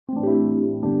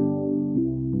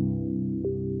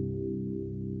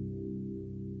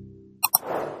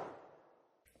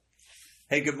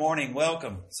Hey, good morning.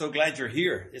 Welcome. So glad you're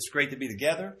here. It's great to be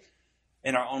together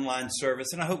in our online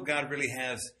service. And I hope God really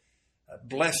has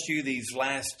blessed you these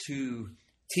last two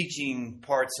teaching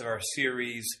parts of our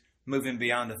series, Moving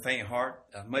Beyond the Faint Heart.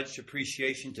 Much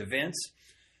appreciation to Vince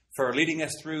for leading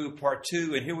us through part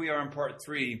 2. And here we are in part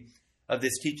 3 of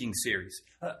this teaching series.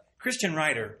 Christian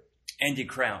writer Andy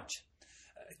Crouch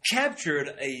captured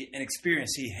an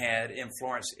experience he had in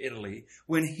Florence, Italy,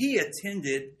 when he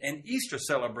attended an Easter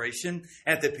celebration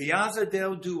at the Piazza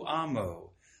del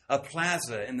Duomo, a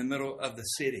plaza in the middle of the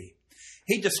city.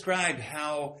 He described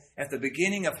how at the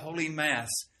beginning of Holy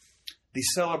Mass, the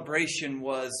celebration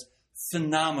was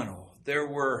phenomenal. There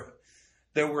were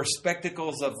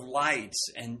spectacles of lights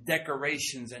and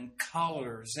decorations and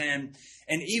colors and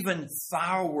even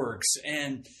fireworks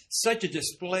and such a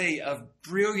display of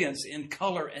brilliance in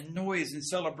color and noise and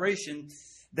celebration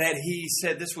that he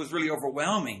said this was really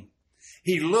overwhelming.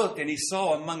 He looked and he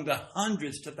saw among the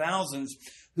hundreds to thousands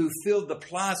who filled the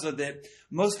plaza that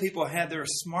most people had their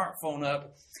smartphone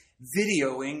up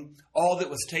videoing all that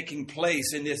was taking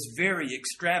place in this very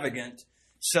extravagant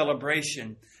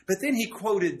celebration. But then he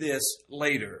quoted this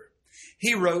later.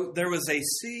 He wrote, "There was a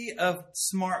sea of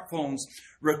smartphones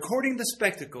recording the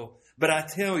spectacle, but I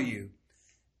tell you,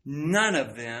 none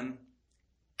of them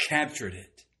captured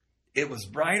it. It was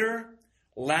brighter,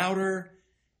 louder,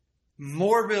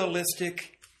 more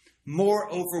realistic,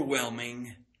 more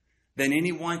overwhelming than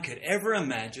anyone could ever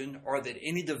imagine or that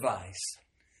any device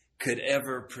could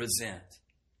ever present."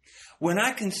 When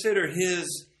I consider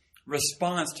his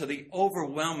response to the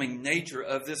overwhelming nature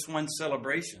of this one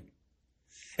celebration,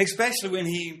 especially when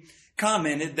he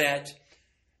commented that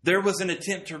there was an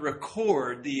attempt to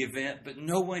record the event, but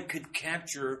no one could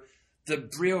capture the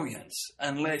brilliance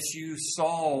unless you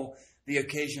saw the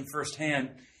occasion firsthand.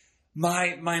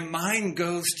 My mind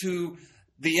goes to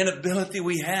the inability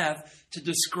we have to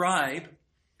describe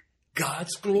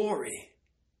God's glory.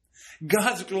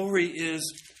 God's glory is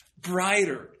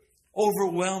brighter,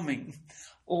 overwhelming,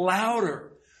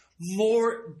 louder,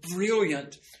 more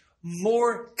brilliant,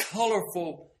 more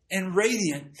colorful and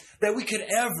radiant than we could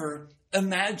ever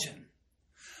imagine.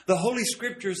 The Holy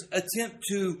Scriptures attempt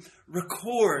to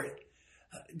record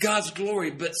God's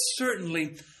glory, but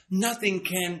certainly nothing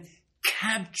can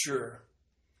capture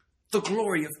the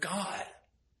glory of God.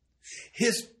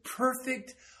 His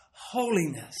perfect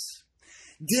holiness,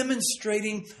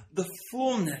 demonstrating the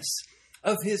fullness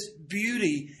of His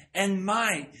beauty and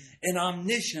might and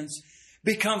omniscience,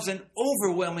 becomes an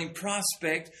overwhelming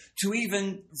prospect to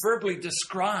even verbally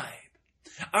describe.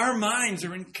 Our minds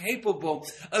are incapable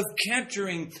of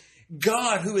capturing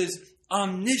God, who is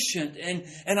omniscient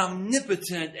and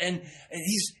omnipotent, and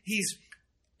He's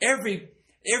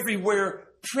everywhere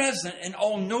present and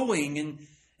all-knowing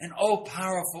and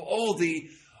all-powerful. Oh, the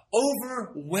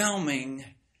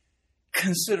overwhelming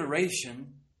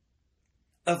consideration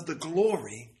of the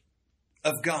glory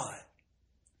of God.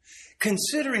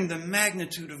 Considering the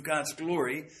magnitude of God's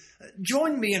glory,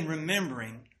 join me in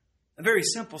remembering a very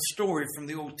simple story from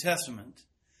the Old Testament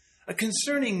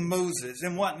concerning Moses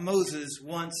and what Moses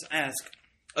once asked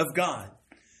of God.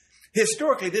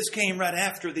 Historically, this came right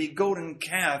after the golden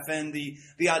calf and the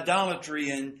idolatry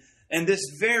and this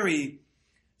very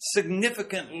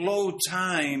significant low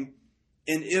time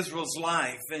in Israel's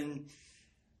life. And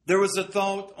there was a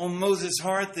thought on Moses'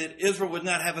 heart that Israel would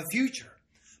not have a future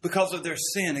because of their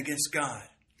sin against God.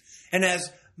 And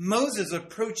as Moses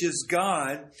approaches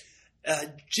God,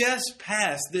 just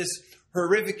past this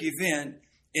horrific event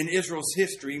in Israel's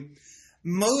history,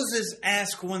 Moses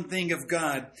asks one thing of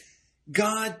God: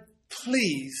 God,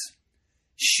 please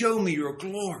show me your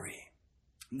glory.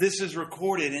 This is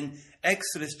recorded in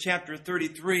Exodus chapter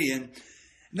 33. And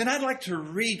then I'd like to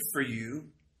read for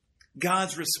you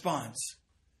God's response.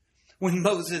 When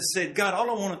Moses said, God, all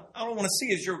I want to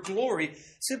see is your glory.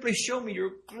 Simply show me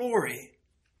your glory.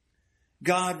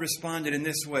 God responded in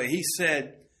this way. He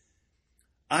said,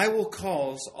 I will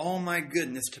cause all my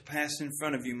goodness to pass in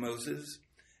front of you, Moses,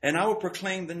 and I will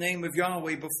proclaim the name of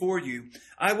Yahweh before you.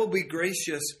 I will be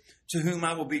gracious to whom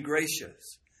I will be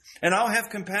gracious, and I'll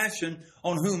have compassion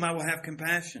on whom I will have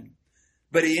compassion.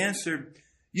 But he answered,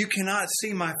 you cannot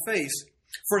see my face,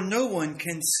 for no one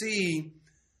can see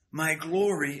my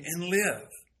glory and live.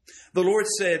 The Lord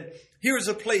said, here is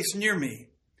a place near me.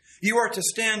 You are to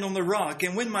stand on the rock,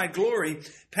 and when my glory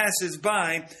passes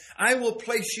by, I will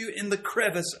place you in the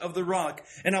crevice of the rock,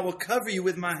 and I will cover you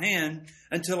with my hand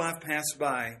until I've passed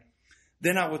by.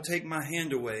 Then I will take my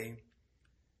hand away,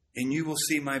 and you will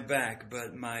see my back,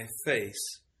 but my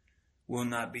face will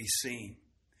not be seen.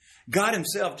 God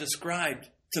himself described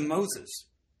to Moses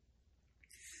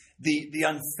the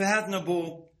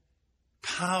unfathomable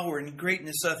power and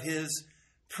greatness of His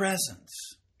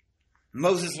presence.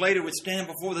 Moses later would stand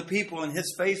before the people and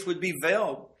his face would be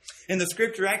veiled. And the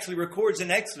scripture actually records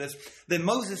in Exodus that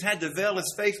Moses had to veil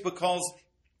his face because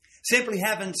simply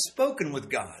having spoken with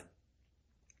God,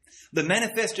 the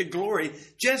manifested glory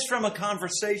just from a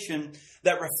conversation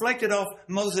that reflected off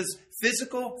Moses'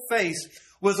 physical face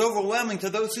was overwhelming to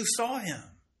those who saw him.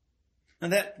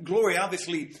 And that glory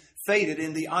obviously faded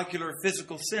in the ocular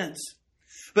physical sense.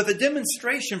 But the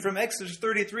demonstration from Exodus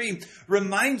 33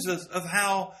 reminds us of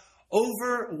how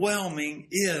overwhelming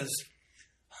is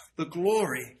the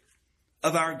glory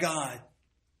of our God.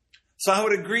 So I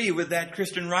would agree with that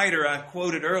Christian writer I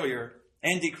quoted earlier,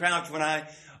 Andy Crouch, when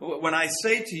I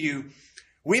say to you,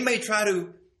 we may try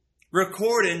to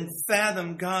record and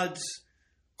fathom God's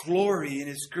glory and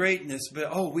His greatness,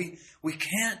 but we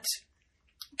can't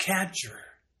capture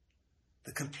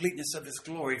the completeness of His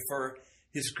glory, for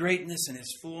His greatness and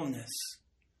His fullness,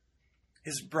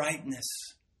 His brightness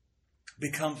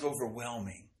becomes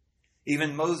overwhelming.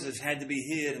 Even Moses had to be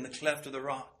hid in the cleft of the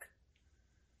rock.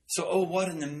 So, what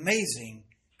an amazing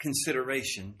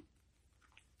consideration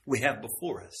we have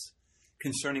before us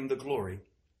concerning the glory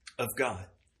of God.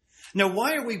 Now,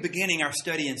 why are we beginning our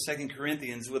study in 2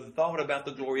 Corinthians with a thought about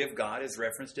the glory of God as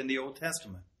referenced in the Old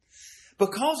Testament?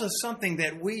 Because of something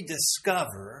that we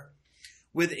discover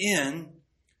within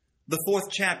the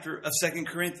 4th chapter of 2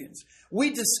 Corinthians.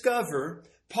 We discover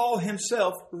Paul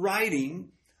himself writing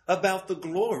about the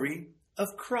glory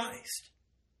of Christ.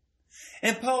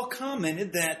 And Paul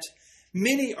commented that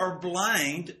many are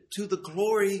blind to the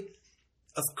glory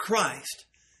of Christ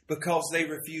because they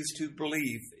refuse to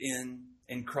believe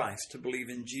in Christ, to believe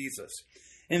in Jesus.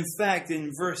 In fact,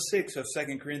 in verse 6 of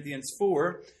 2 Corinthians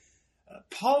 4,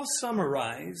 Paul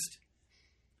summarized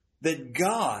that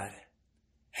God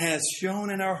has shone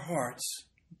in our hearts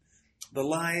the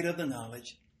light of the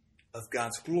knowledge of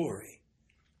God's glory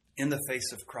in the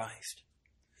face of Christ.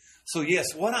 So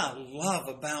yes, what I love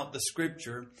about the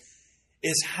Scripture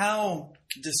is how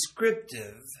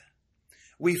descriptive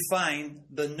we find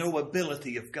the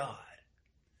knowability of God.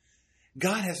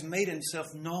 God has made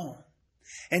Himself known,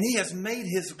 and He has made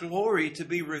His glory to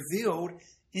be revealed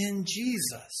in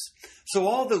Jesus. So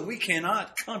although we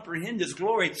cannot comprehend His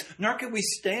glory, nor can we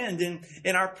stand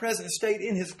in our present state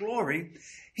in His glory,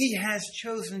 He has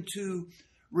chosen to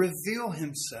reveal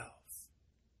Himself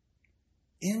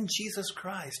in Jesus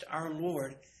Christ, our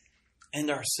Lord and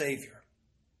our Savior.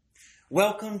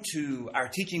 Welcome to our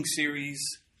teaching series,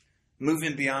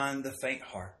 Moving Beyond the Faint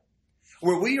Heart,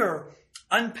 where we are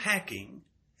unpacking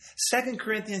 2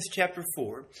 Corinthians chapter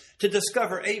 4 to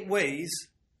discover 8 ways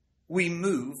we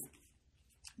move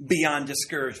beyond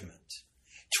discouragement.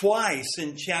 Twice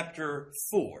in chapter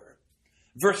 4,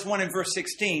 verse 1 and verse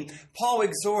 16, Paul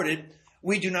exhorted,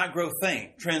 we do not grow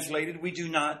faint. Translated, we do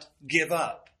not give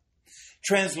up.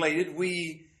 Translated,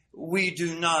 we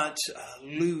do not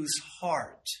lose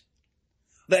heart.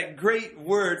 That great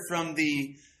word from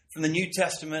the New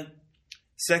Testament,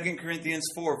 2 Corinthians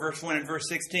 4, verse 1 and verse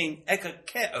 16,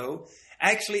 ekakeo,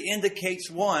 actually indicates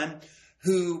one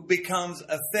who becomes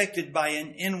affected by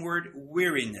an inward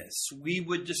weariness. We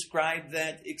would describe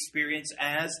that experience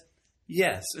as,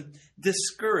 yes,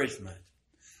 discouragement.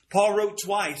 Paul wrote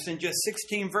twice in just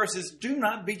 16 verses, do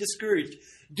not be discouraged.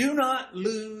 Do not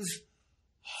lose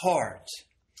heart.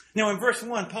 Now in verse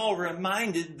 1, Paul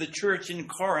reminded the church in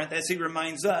Corinth, as he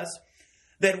reminds us,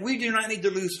 that we do not need to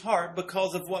lose heart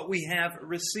because of what we have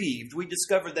received. We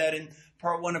discovered that in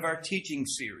part 1 of our teaching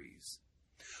series.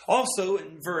 Also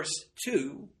in verse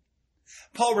 2,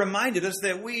 Paul reminded us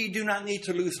that we do not need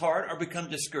to lose heart or become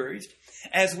discouraged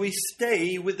as we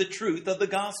stay with the truth of the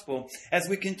gospel, as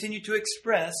we continue to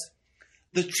express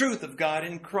the truth of God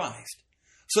in Christ.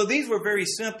 So these were very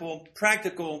simple,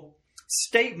 practical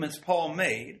statements Paul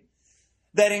made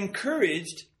that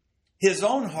encouraged his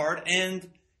own heart and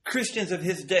Christians of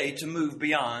his day to move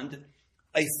beyond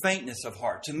a faintness of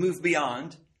heart, to move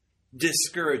beyond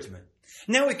discouragement.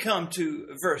 Now we come to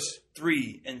verse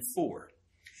 3 and 4,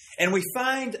 and we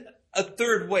find a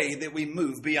third way that we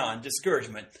move beyond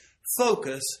discouragement.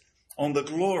 Focus on the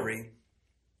glory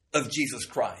of Jesus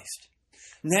Christ.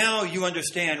 Now you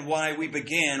understand why we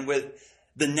began with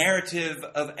the narrative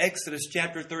of Exodus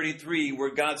chapter 33,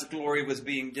 where God's glory was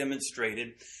being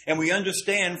demonstrated. And we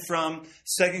understand from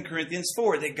 2 Corinthians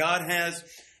 4 that God has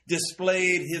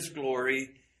displayed His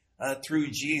glory through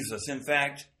Jesus. In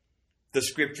fact, the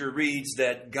scripture reads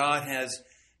that God has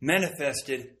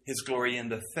manifested His glory in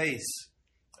the face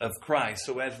of Christ.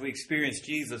 So as we experience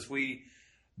Jesus, we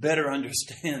better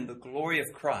understand the glory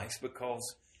of Christ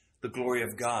because the glory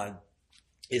of God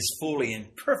is fully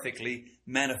and perfectly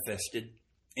manifested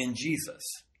in Jesus.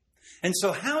 And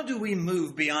so how do we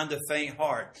move beyond a faint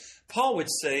heart? Paul would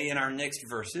say in our next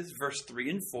verses, verse 3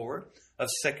 and 4 of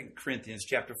 2 Corinthians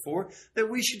chapter 4, that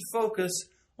we should focus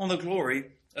on the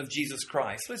glory of Jesus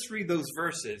Christ. Let's read those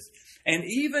verses. And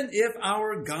even if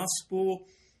our gospel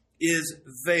is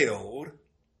veiled,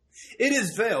 it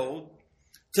is veiled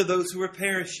to those who are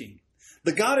perishing.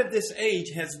 The God of this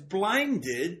age has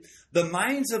blinded the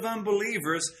minds of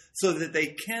unbelievers so that they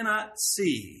cannot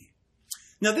see.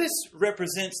 Now, this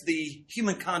represents the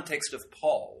human context of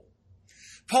Paul.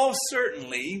 Paul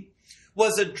certainly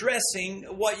was addressing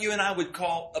what you and I would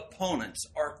call opponents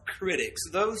or critics,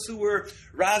 those who were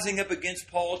rising up against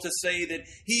Paul to say that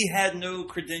he had no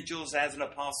credentials as an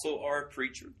apostle or a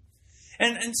preacher.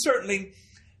 And certainly,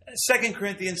 2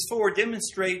 Corinthians 4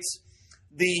 demonstrates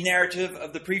the narrative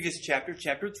of the previous chapter,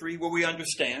 chapter 3, where we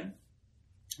understand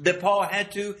that Paul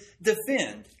had to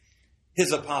defend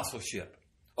his apostleship.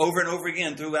 Over and over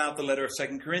again throughout the letter of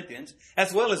 2 Corinthians,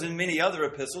 as well as in many other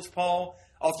epistles, Paul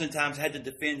oftentimes had to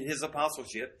defend his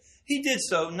apostleship. He did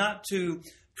so not to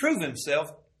prove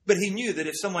himself, but he knew that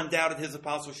if someone doubted his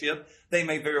apostleship, they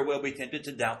may very well be tempted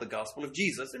to doubt the gospel of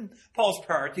Jesus. And Paul's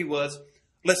priority was,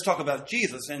 let's talk about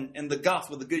Jesus and the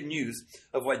gospel, the good news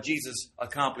of what Jesus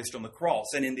accomplished on the cross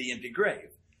and in the empty grave.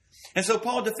 And so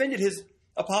Paul defended his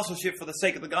apostleship for the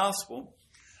sake of the gospel.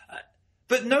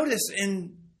 But notice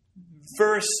in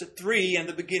verse 3 and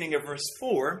the beginning of verse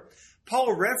 4,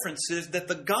 Paul references that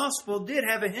the gospel did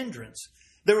have a hindrance.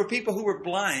 There were people who were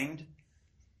blind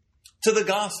to the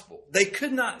gospel. They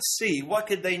could not see. What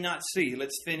could they not see?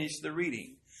 Let's finish the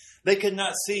reading. They could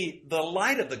not see the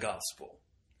light of the gospel,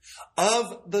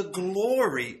 of the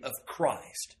glory of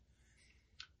Christ,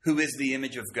 who is the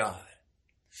image of God.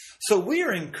 So we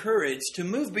are encouraged to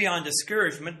move beyond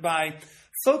discouragement by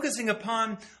focusing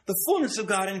upon the fullness of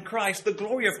God in Christ, the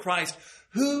glory of Christ,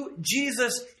 who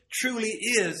Jesus truly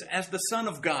is as the Son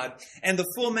of God and the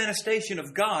full manifestation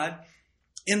of God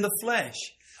in the flesh.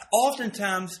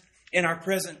 Oftentimes in our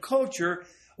present culture,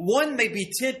 one may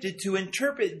be tempted to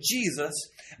interpret Jesus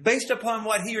based upon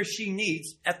what he or she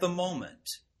needs at the moment.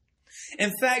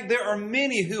 In fact, there are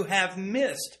many who have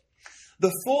missed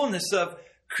the fullness of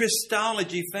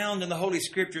Christology found in the Holy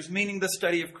Scriptures, meaning the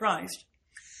study of Christ,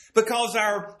 because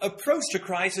our approach to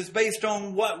Christ is based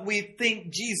on what we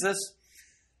think Jesus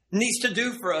needs to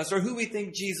do for us or who we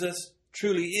think Jesus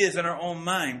truly is in our own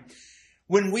mind.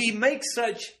 When we make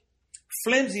such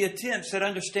flimsy attempts at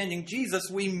understanding Jesus,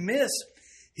 we miss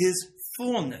his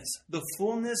fullness, the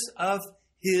fullness of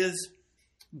his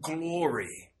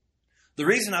glory. The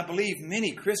reason I believe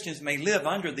many Christians may live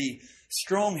under the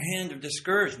strong hand of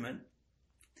discouragement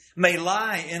may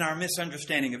lie in our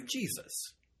misunderstanding of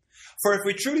Jesus. For if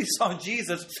we truly saw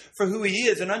Jesus for who he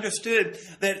is and understood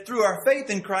that through our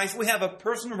faith in Christ, we have a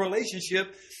personal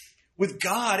relationship with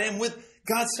God and with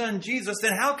God's Son Jesus,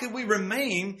 then how could we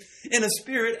remain in a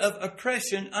spirit of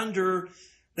oppression under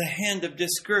the hand of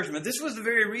discouragement? This was the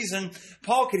very reason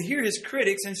Paul could hear his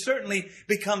critics and certainly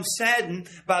become saddened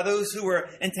by those who were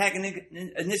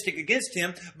antagonistic against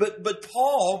him. But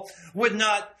Paul would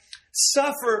not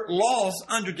suffer loss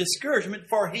under discouragement,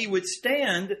 for he would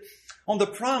stand on the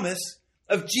promise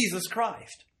of Jesus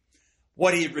Christ.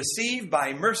 What he had received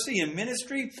by mercy and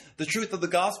ministry, the truth of the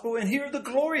gospel, and here the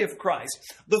glory of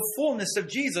Christ, the fullness of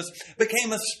Jesus,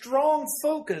 became a strong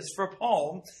focus for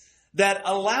Paul that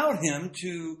allowed him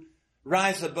to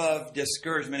rise above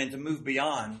discouragement and to move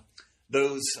beyond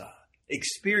those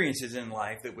experiences in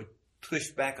life that would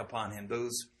push back upon him,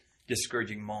 those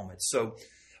discouraging moments. So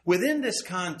within this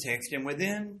context and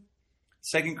within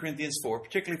 2 Corinthians 4,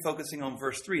 particularly focusing on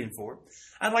verse 3 and 4,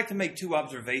 I'd like to make two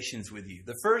observations with you.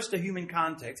 The first, a human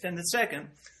context, and the second,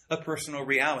 a personal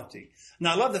reality.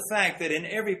 Now, I love the fact that in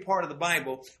every part of the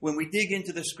Bible, when we dig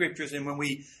into the Scriptures and when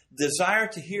we desire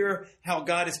to hear how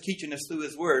God is teaching us through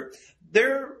his Word,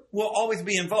 there will always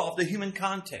be involved a human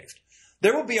context.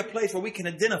 There will be a place where we can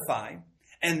identify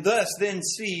and thus then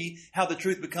see how the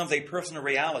truth becomes a personal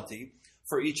reality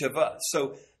for each of us.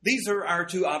 So these are our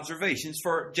two observations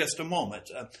for just a moment,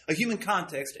 a human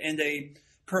context and a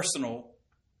personal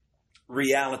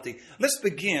reality. Let's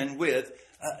begin with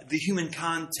the human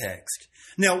context.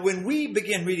 Now, when we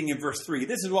begin reading in verse 3,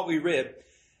 this is what we read.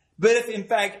 But if, in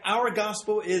fact, our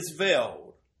gospel is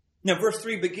veiled. Now, verse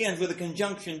 3 begins with a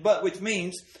conjunction, but, which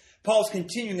means Paul's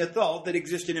continuing a thought that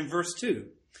existed in verse 2.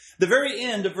 The very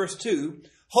end of verse 2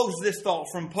 holds this thought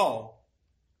from Paul.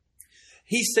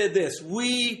 He said this: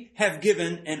 we have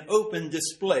given an open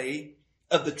display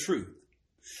of the truth.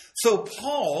 So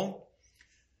Paul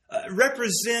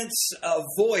represents a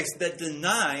voice that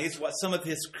denies what some of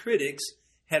his critics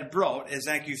had brought as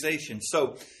accusations.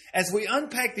 So as we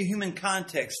unpack the human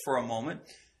context for a moment,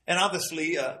 and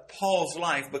obviously Paul's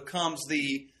life becomes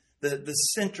the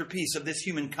centerpiece of this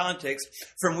human context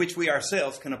from which we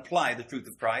ourselves can apply the truth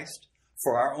of Christ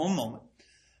for our own moment.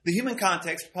 The human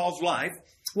context, Paul's life,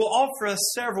 will offer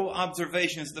us several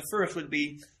observations. The first would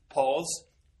be Paul's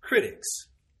critics.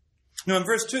 Now in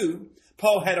verse 2,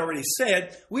 Paul had already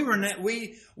said, we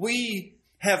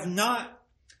have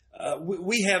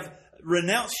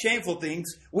renounced shameful things.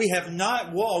 We have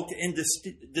not walked in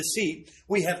deceit.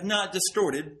 We have not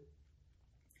distorted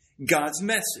God's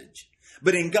message.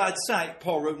 But in God's sight,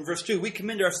 Paul wrote in verse 2, we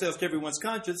commend ourselves to everyone's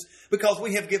conscience because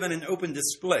we have given an open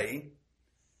display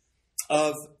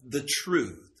of the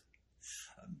truth.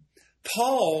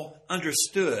 Paul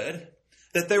understood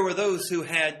that there were those who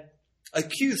had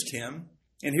accused him,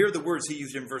 and here are the words he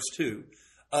used in verse 2,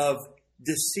 of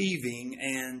deceiving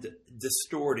and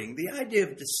distorting. The idea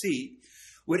of deceit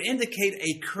would indicate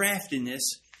a craftiness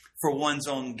for one's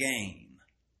own gain.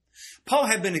 Paul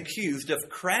had been accused of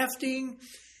crafting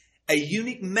a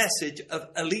unique message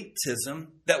of elitism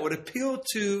that would appeal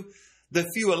to the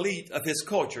few elite of his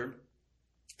culture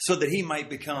so that he might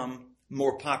become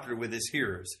more popular with his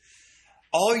hearers.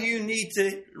 All you need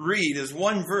to read is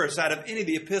one verse out of any of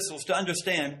the epistles to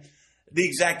understand the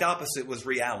exact opposite was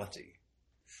reality.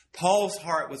 Paul's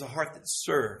heart was a heart that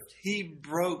served. He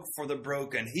broke for the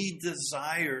broken. He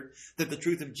desired that the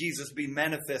truth of Jesus be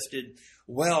manifested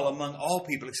well among all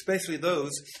people, especially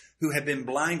those who had been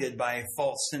blinded by a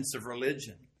false sense of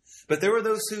religion. But there were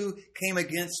those who came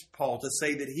against Paul to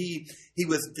say that he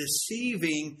was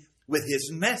deceiving with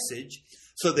his message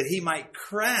so that he might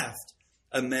craft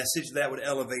a message that would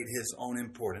elevate his own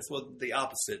importance. Well, the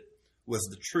opposite was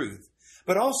the truth.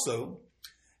 But also,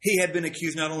 he had been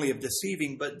accused not only of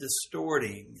deceiving, but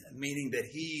distorting, meaning that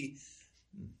he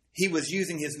was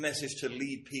using his message to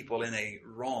lead people in a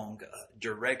wrong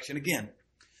direction. Again,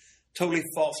 totally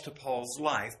false to Paul's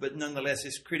life, but nonetheless,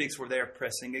 his critics were there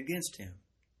pressing against him.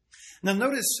 Now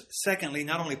notice, secondly,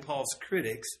 not only Paul's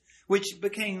critics, which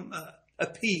became a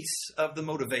piece of the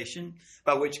motivation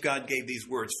by which God gave these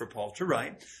words for Paul to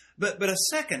write, but a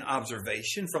second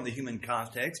observation from the human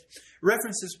context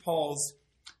references Paul's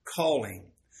calling.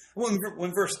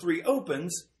 When verse 3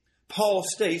 opens, Paul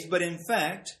states, but in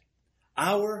fact,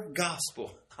 our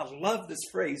gospel. I love this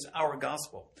phrase, our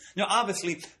gospel. Now,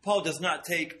 obviously, Paul does not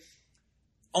take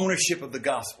ownership of the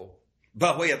gospel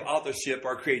by way of authorship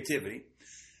or creativity.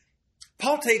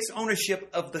 Paul takes ownership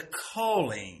of the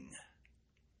calling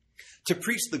to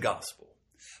preach the gospel.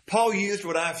 Paul used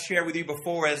what I've shared with you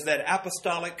before as that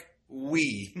apostolic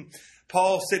we.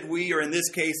 Paul said we, or in this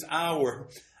case, our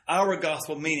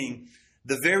gospel, meaning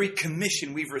the very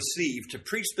commission we've received to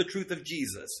preach the truth of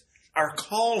Jesus. Our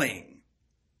calling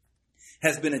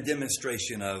has been a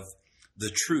demonstration of the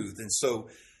truth. And so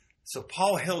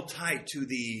Paul held tight to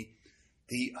the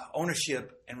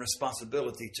ownership and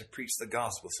responsibility to preach the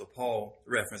gospel. So Paul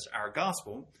referenced our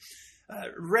gospel,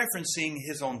 referencing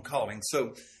his own calling.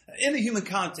 So in the human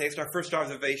context, our first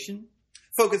observation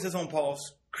focuses on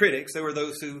Paul's critics. There were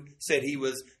those who said he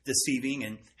was deceiving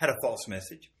and had a false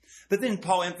message. But then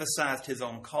Paul emphasized his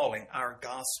own calling, our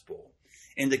gospel,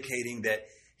 indicating that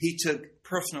he took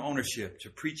personal ownership to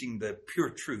preaching the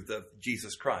pure truth of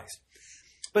Jesus Christ.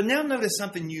 But now notice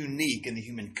something unique in the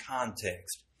human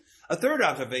context. A third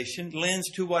observation lends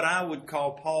to what I would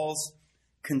call Paul's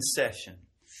concession.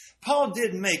 Paul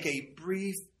did make a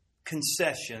brief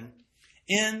concession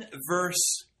in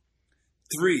verse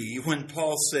 3 when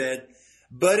Paul said,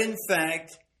 but in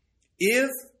fact, if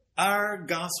our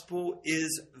gospel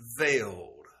is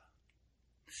veiled.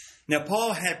 Now,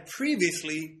 Paul had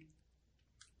previously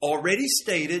already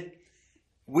stated,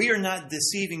 we are not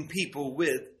deceiving people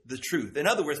with the truth. In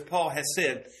other words, Paul has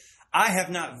said, I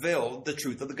have not veiled the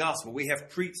truth of the gospel. We have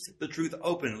preached the truth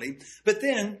openly. But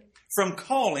then, from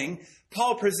calling,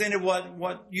 Paul presented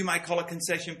what you might call a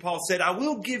concession. Paul said, I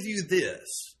will give you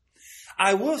this.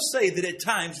 I will say that at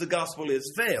times the gospel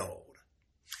is veiled.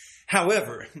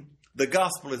 However, the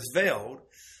gospel is veiled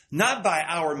not by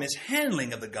our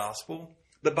mishandling of the gospel,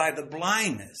 but by the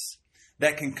blindness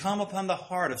that can come upon the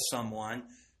heart of someone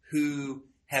who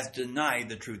has denied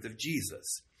the truth of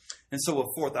Jesus. And so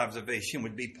a fourth observation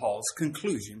would be Paul's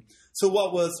conclusion. So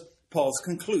what was Paul's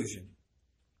conclusion?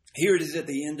 Here it is at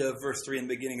the end of verse 3 and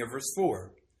beginning of verse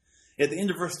 4. At the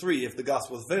end of verse 3, if the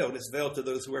gospel is veiled, it's veiled to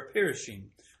those who are perishing.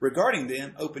 Regarding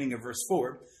them, opening of verse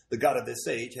 4, the God of this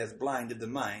age has blinded the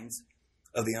minds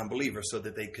of the unbelievers so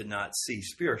that they could not see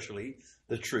spiritually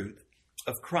the truth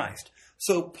of Christ.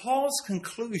 So Paul's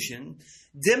conclusion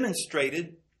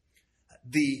demonstrated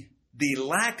the the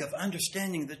lack of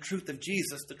understanding the truth of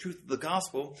Jesus, the truth of the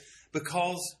gospel,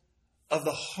 because of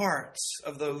the hearts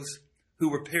of those who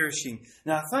were perishing.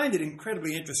 Now, I find it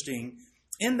incredibly interesting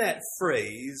in that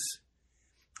phrase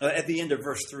at the end of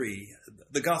verse 3,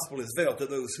 the gospel is veiled to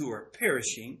those who are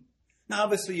perishing. Now,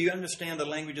 obviously, you understand the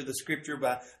language of the scripture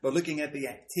by looking at the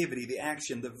activity, the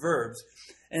action, the verbs.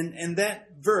 And that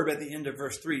verb at the end of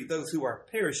verse 3, those who are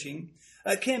perishing,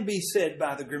 can be said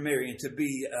by the grammarian to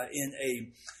be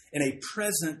in a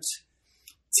present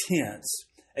tense,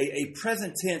 a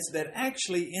present tense that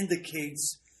actually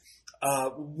indicates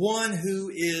one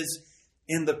who is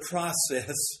in the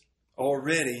process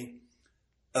already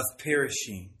of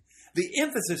perishing. The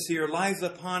emphasis here lies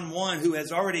upon one who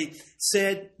has already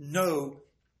said no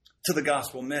to the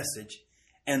gospel message,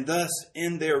 and thus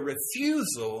in their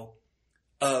refusal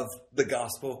of the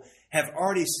gospel have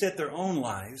already set their own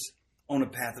lives on a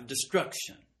path of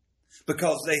destruction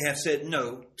because they have said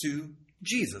no to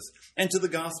Jesus and to the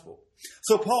gospel.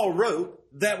 So Paul wrote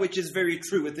that which is very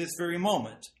true at this very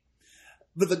moment.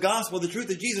 But the gospel, the truth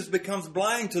of Jesus, becomes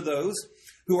blind to those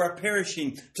who are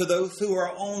perishing, to those who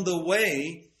are on the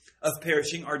way of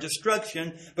perishing or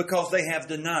destruction because they have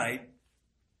denied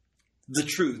the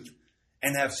truth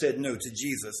and have said no to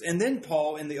Jesus. And then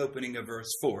Paul, in the opening of verse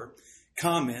 4,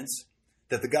 comments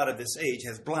that the God of this age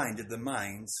has blinded the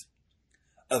minds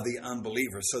of the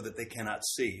unbelievers so that they cannot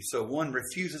see. So one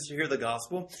refuses to hear the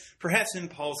gospel. Perhaps in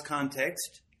Paul's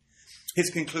context, his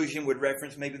conclusion would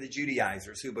reference maybe the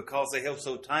Judaizers who, because they held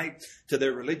so tight to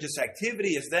their religious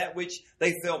activity as that which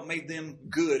they felt made them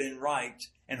good and right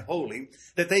and holy,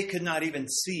 that they could not even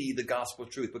see the gospel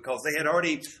truth because they had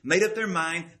already made up their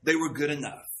mind they were good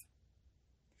enough.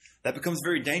 That becomes a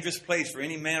very dangerous place for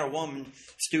any man or woman,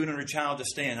 student or child to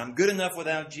stand. I'm good enough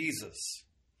without Jesus.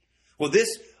 Well, this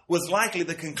was likely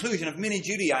the conclusion of many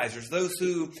Judaizers, those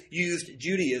who used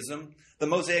Judaism, the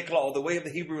Mosaic law, the way of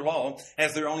the Hebrew law,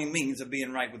 as their only means of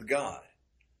being right with God.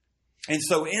 And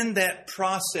so in that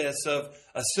process of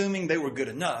assuming they were good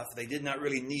enough, they did not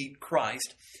really need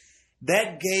Christ,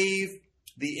 that gave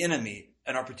the enemy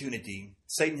an opportunity,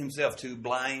 Satan himself, to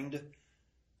blind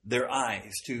their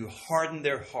eyes, to harden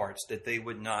their hearts, that they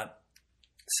would not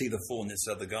see the fullness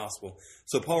of the gospel.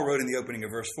 So Paul wrote in the opening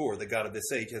of verse 4, the God of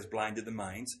this age has blinded the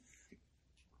minds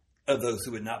of those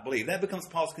who would not believe. That becomes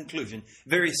Paul's conclusion.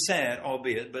 Very sad,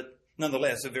 albeit, but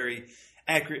nonetheless a very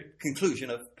accurate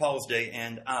conclusion of Paul's day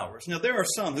and ours. Now, there are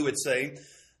some who would say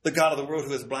the God of the world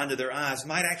who has blinded their eyes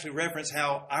might actually reference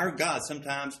how our God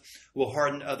sometimes will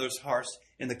harden others' hearts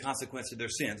in the consequence of their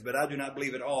sins. But I do not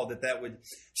believe at all that that would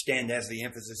stand as the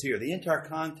emphasis here. The entire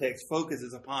context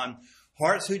focuses upon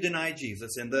hearts who deny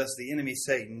Jesus, and thus the enemy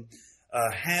Satan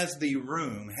has the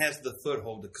room, has the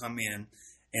foothold to come in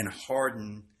and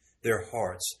harden their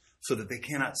hearts so that they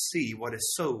cannot see what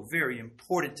is so very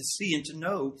important to see and to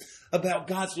know about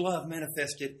God's love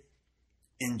manifested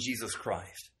in Jesus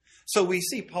Christ. So we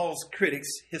see Paul's critics,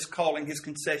 his calling, his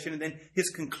concession, and then his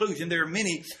conclusion. There are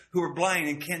many who are blind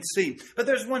and can't see. But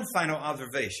there's one final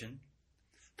observation,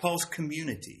 Paul's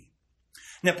community.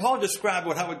 Now, Paul described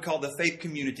what I would call the faith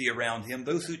community around him,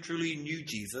 those who truly knew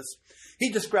Jesus. He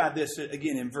described this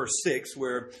again in verse 6,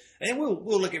 where, and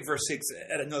we'll look at verse 6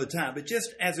 at another time, but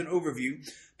just as an overview,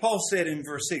 Paul said in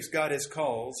verse 6, God has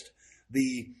caused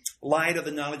the light of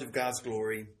the knowledge of God's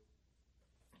glory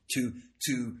to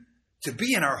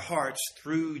be in our hearts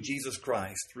through Jesus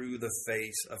Christ, through the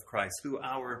face of Christ, through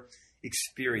our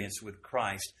experience with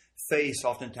Christ. Face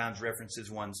oftentimes references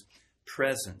one's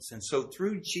presence. And so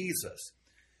through Jesus,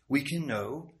 we can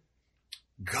know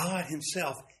God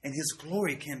himself and his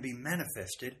glory can be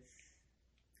manifested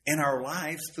in our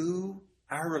lives through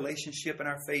our relationship and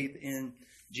our faith in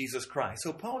Jesus Christ.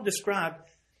 So Paul described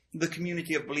the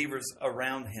community of believers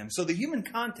around him. So the human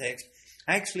context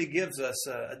actually gives us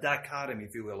a dichotomy,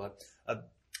 if you will,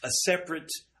 a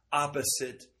separate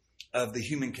opposite of the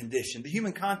human condition. The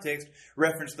human context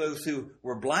referenced those who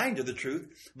were blind to the truth,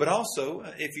 but also,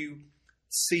 if you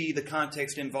see the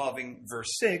context involving verse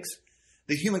 6,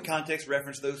 the human context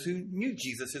referenced those who knew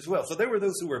Jesus as well. So there were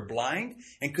those who were blind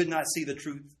and could not see the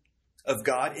truth of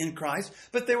God in Christ,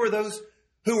 but there were those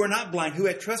who were not blind, who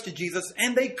had trusted Jesus,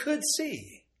 and they could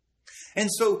see. And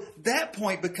so that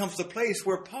point becomes the place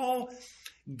where Paul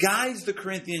guides the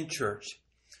Corinthian church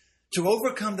to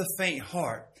overcome the faint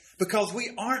heart, because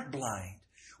we aren't blind.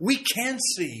 We can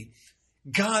see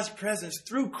God's presence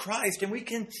through Christ, and we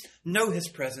can know his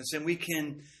presence, and we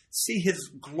can see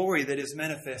his glory that is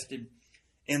manifested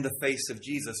in the face of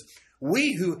Jesus.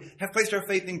 We who have placed our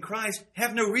faith in Christ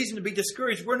have no reason to be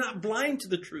discouraged. We're not blind to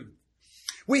the truth.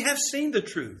 We have seen the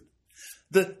truth.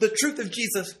 The truth of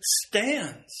Jesus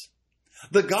stands.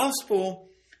 The gospel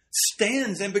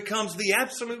stands and becomes the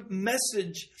absolute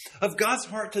message of God's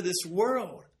heart to this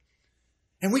world.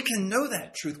 And we can know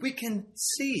that truth. We can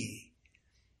see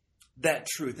that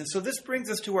truth. And so this brings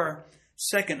us to our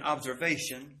second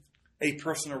observation, a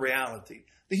personal reality.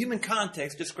 The human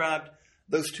context described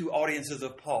those two audiences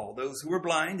of Paul, those who were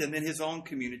blind and then his own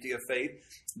community of faith,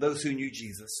 those who knew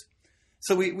Jesus.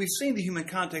 So we've seen the human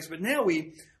context, but now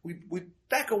we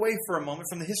back away for a moment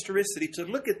from the historicity to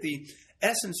look at the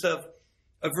essence of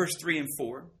verse 3 and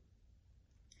 4,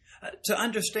 to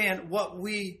understand what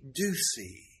we do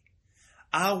see,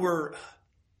 our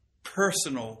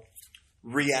personal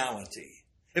reality.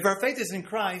 If our faith is in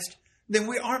Christ, then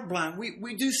we aren't blind.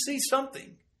 We do see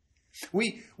something.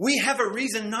 We have a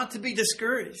reason not to be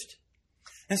discouraged.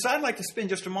 And so I'd like to spend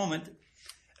just a moment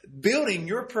building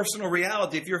your personal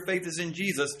reality if your faith is in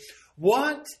Jesus.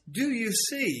 What do you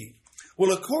see?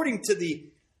 Well, according to the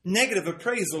negative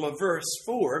appraisal of verse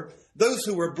 4, those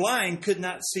who were blind could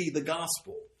not see the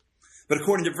gospel. But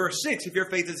according to verse 6, if your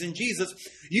faith is in Jesus,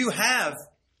 you have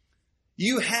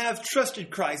trusted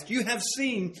Christ. You have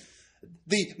seen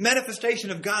the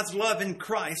manifestation of God's love in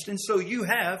Christ, and so you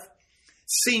have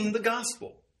seen the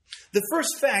gospel. The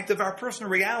first fact of our personal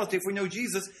reality, if we know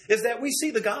Jesus, is that we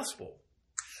see the gospel.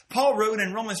 Paul wrote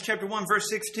in Romans chapter 1, verse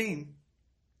 16,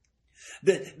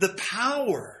 that the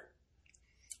power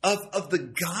of the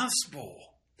gospel.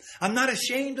 I'm not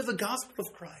ashamed of the gospel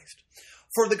of Christ,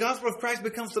 for the gospel of Christ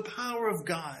becomes the power of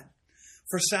God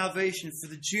for salvation for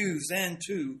the Jews and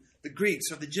to the Greeks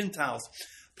or the Gentiles.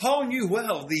 Paul knew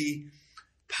well the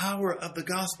power of the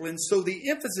gospel. And so the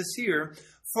emphasis here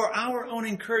for our own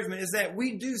encouragement is that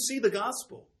we do see the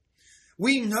gospel.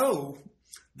 We know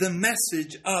the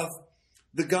message of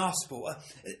the gospel.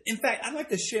 In fact, I'd like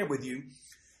to share with you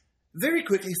very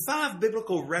quickly 5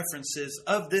 biblical references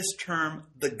of this term,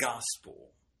 the gospel.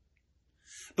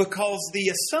 Because the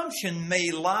assumption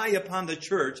may lie upon the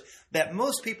church that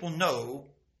most people know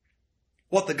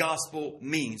what the gospel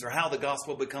means or how the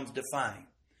gospel becomes defined.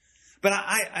 But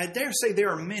I dare say there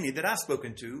are many that I've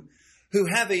spoken to who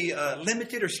have a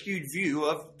limited or skewed view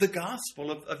of the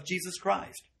gospel of Jesus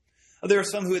Christ. There are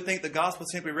some who would think the gospel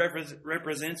simply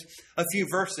represents a few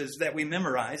verses that we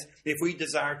memorize if we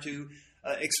desire to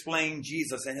explain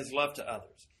Jesus and his love to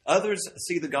others. Others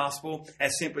see the gospel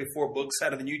as simply 4 books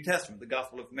out of the New Testament, the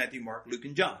gospel of Matthew, Mark, Luke,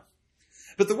 and John.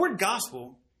 But the word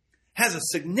gospel has a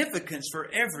significance for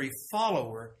every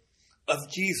follower of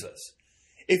Jesus.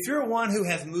 If you're one who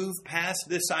has moved past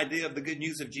this idea of the good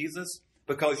news of Jesus,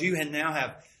 because you now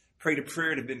have prayed a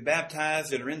prayer and have been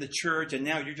baptized and are in the church, and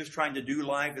now you're just trying to do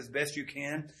life as best you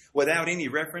can without any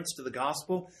reference to the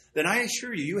gospel, then I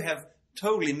assure you, you have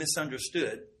totally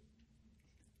misunderstood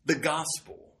the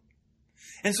gospel.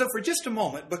 And so for just a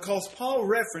moment, because Paul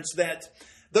referenced that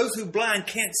those who blind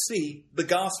can't see the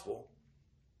gospel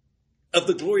of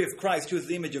the glory of Christ, who is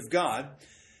the image of God,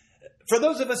 for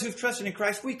those of us who've trusted in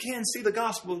Christ, we can see the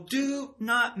gospel. Do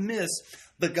not miss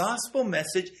the gospel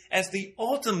message as the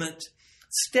ultimate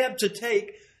step to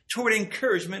take toward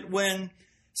encouragement when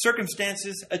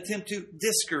circumstances attempt to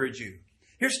discourage you.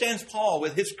 Here stands Paul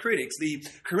with his critics, the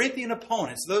Corinthian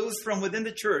opponents, those from within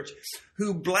the church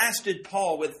who blasted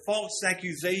Paul with false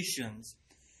accusations.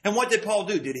 And what did Paul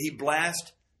do? Did he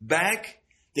blast back?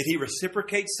 Did he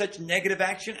reciprocate such negative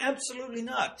action? Absolutely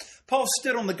not. Paul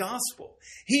stood on the gospel.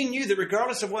 He knew that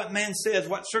regardless of what man says,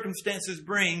 what circumstances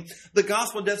bring, the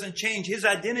gospel doesn't change his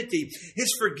identity,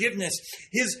 his forgiveness,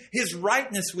 his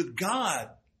rightness with God.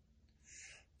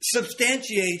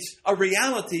 Substantiates a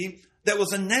reality that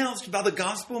was announced by the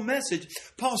gospel message.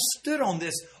 Paul stood on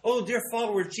this. Oh, dear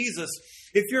follower of Jesus,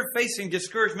 if you're facing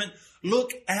discouragement,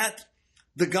 look at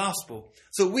the gospel.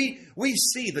 So we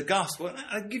see the gospel.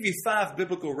 I'll give you 5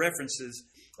 biblical references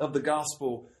of the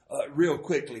gospel real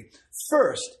quickly.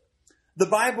 First, the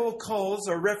Bible calls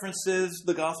or references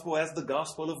the gospel as the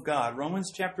gospel of God.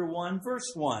 Romans chapter 1,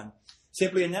 verse 1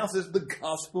 simply announces the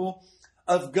gospel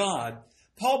of God.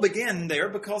 Paul began there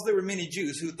because there were many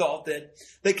Jews who thought that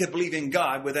they could believe in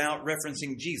God without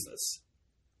referencing Jesus.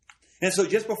 And so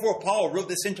just before Paul wrote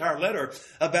this entire letter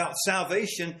about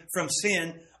salvation from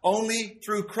sin only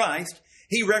through Christ,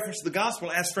 he referenced the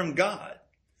gospel as from God.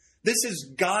 This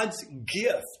is God's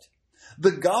gift.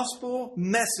 The gospel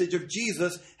message of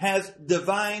Jesus has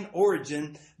divine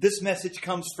origin. This message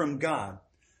comes from God.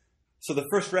 So the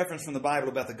first reference from the Bible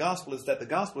about the gospel is that the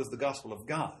gospel is the gospel of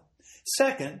God.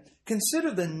 Second,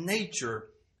 consider the nature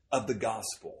of the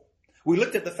gospel. We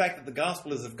looked at the fact that the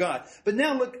gospel is of God, but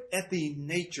now look at the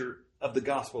nature of the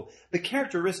gospel, the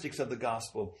characteristics of the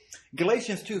gospel.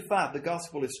 Galatians 2:5, the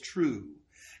gospel is true.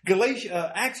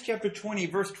 Acts chapter 20,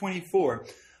 verse 24,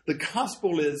 The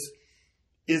gospel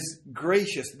is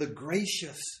gracious, the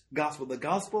gracious gospel, the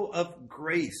gospel of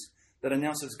grace that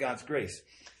announces God's grace.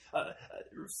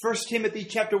 1 Timothy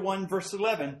chapter 1, verse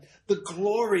 11, the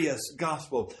glorious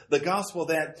gospel, the gospel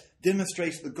that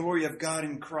demonstrates the glory of God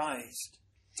in Christ.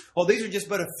 Well, these are just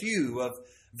but a few of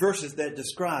verses that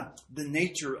describe the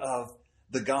nature of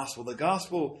the gospel. The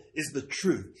gospel is the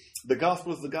truth. The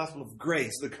gospel is the gospel of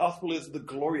grace. The gospel is the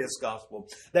glorious gospel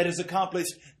that is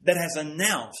accomplished, that has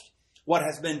announced what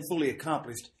has been fully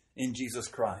accomplished in Jesus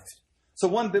Christ. So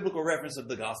one biblical reference of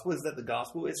the gospel is that the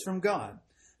gospel is from God.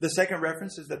 The second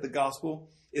reference is that the gospel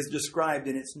is described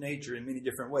in its nature in many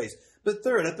different ways. But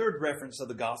a third reference of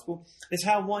the gospel is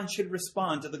how one should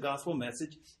respond to the gospel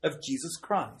message of Jesus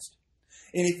Christ.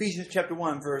 In Ephesians chapter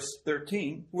 1, verse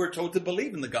 13, we're told to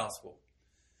believe in the gospel.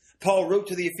 Paul wrote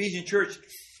to the Ephesian church,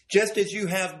 just as you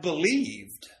have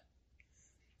believed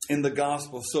in the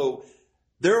gospel. So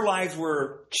their lives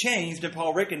were changed, and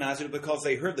Paul recognized it because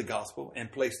they heard the gospel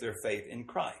and placed their faith in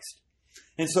Christ.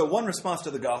 And so one response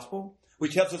to the gospel,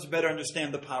 which helps us better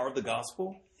understand the power of the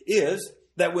gospel, is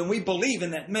that when we believe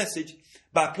in that message,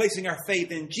 by placing our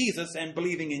faith in Jesus and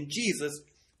believing in Jesus,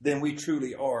 then we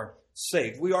truly are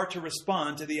saved. We are to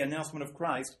respond to the announcement of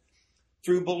Christ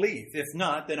through belief. If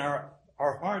not, then our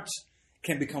hearts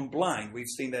can become blind. We've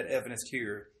seen that evidenced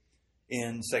here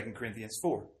in 2 Corinthians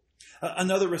 4.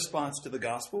 Another response to the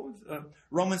gospel,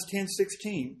 Romans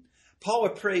 10:16. Paul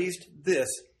appraised this: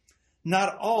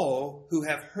 not all who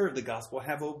have heard the gospel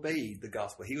have obeyed the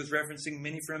gospel. He was referencing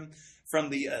many from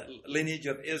the lineage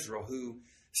of Israel who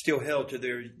still held to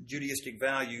their Judaistic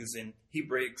values and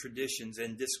Hebraic traditions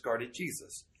and discarded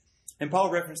Jesus. And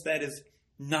Paul referenced that as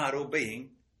not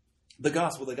obeying the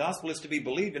gospel. The gospel is to be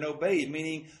believed and obeyed,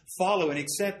 meaning follow and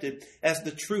accepted as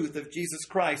the truth of Jesus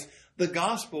Christ. The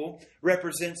gospel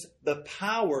represents the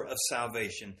power of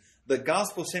salvation. The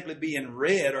gospel simply being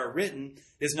read or written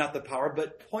is not the power,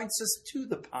 but points us to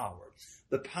the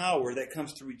power that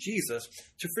comes through Jesus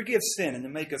to forgive sin and to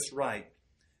make us right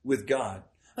with God.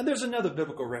 And there's another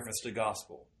biblical reference to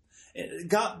gospel.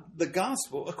 The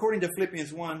gospel, according to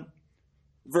Philippians 1,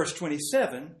 verse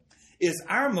 27, is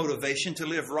our motivation to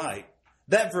live right.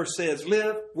 That verse says,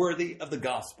 live worthy of the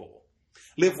gospel.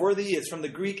 Live worthy is from the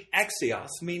Greek axios,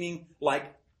 meaning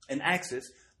like an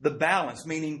axis, the balance,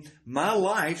 meaning my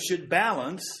life should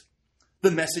balance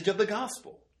the message of the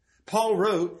gospel. Paul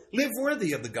wrote, live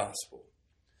worthy of the gospel.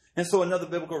 And so another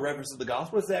biblical reference of the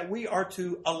gospel is that we are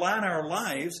to align our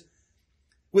lives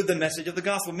with the message of the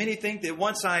gospel. Many think that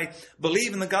once I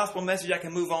believe in the gospel message, I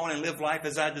can move on and live life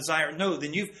as I desire. No,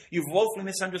 then you've woefully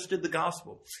misunderstood the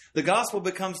gospel. The gospel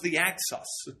becomes the axos.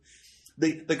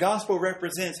 The gospel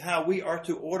represents how we are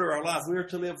to order our lives. We are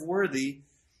to live worthy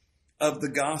of the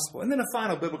gospel. And then a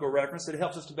final biblical reference that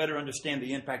helps us to better understand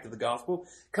the impact of the gospel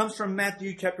comes from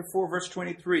Matthew chapter 4, verse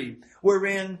 23,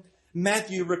 wherein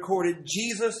Matthew recorded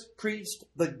Jesus preached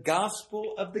the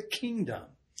gospel of the kingdom.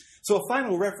 So a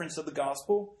final reference of the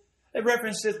gospel, it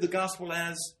references the gospel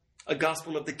as a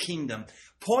gospel of the kingdom,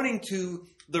 pointing to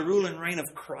the rule and reign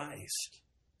of Christ.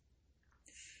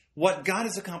 What God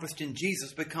has accomplished in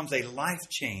Jesus becomes a life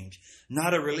change,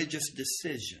 not a religious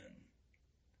decision.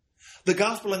 The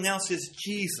gospel announces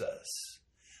Jesus,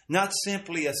 not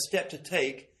simply a step to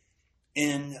take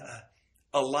in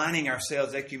aligning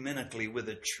ourselves ecumenically with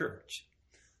the church.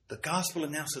 The gospel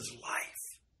announces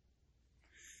life.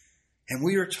 And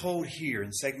we are told here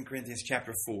in 2 Corinthians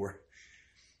chapter 4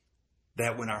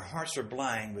 that when our hearts are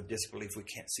blind with disbelief, we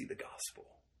can't see the gospel.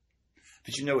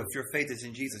 But you know, if your faith is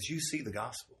in Jesus, you see the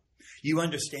gospel. You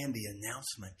understand the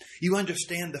announcement. You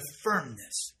understand the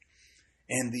firmness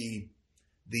and the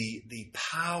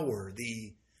power,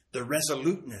 the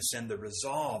resoluteness and the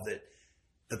resolve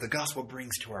that the gospel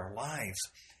brings to our lives.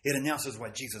 It announces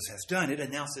what Jesus has done. It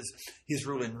announces his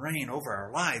rule and reign over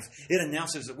our lives. It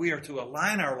announces that we are to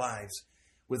align our lives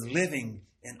with living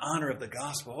in honor of the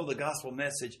gospel. Oh, the gospel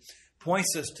message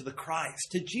points us to the Christ,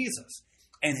 to Jesus,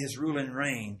 and his rule and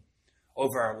reign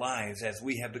over our lives as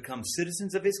we have become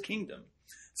citizens of his kingdom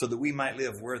so that we might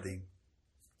live worthy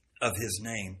of his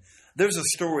name. There's a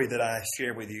story that I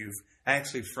share with you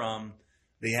actually from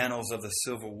the annals of the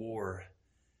Civil War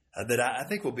that I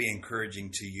think will be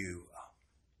encouraging to you.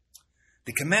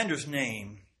 The commander's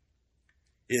name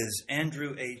is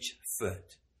Andrew H.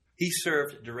 Foote. He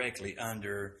served directly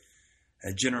under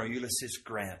General Ulysses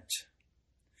Grant.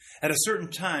 At a certain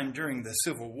time during the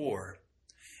Civil War,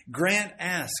 Grant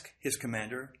asked his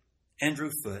commander,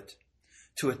 Andrew Foote,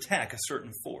 to attack a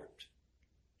certain fort.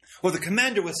 Well, the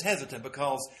commander was hesitant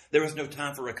because there was no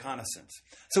time for reconnaissance.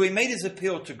 So he made his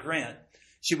appeal to Grant.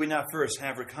 Should we not first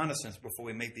have reconnaissance before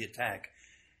we make the attack?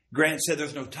 Grant said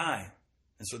there's no time.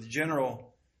 And so the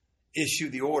general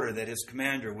issued the order that his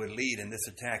commander would lead in this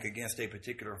attack against a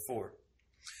particular fort.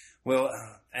 Well,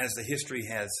 as the history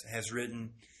has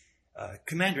written,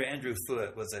 Commander Andrew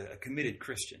Foote was a committed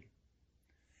Christian.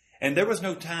 And there was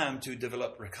no time to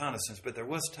develop reconnaissance, but there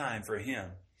was time for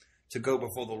him to go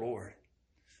before the Lord.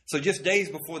 So just days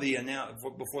before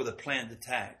the planned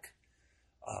attack,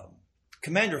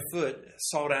 Commander Foote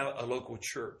sought out a local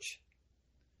church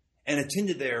and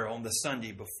attended there on the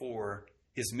Sunday before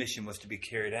his mission was to be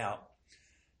carried out.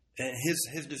 And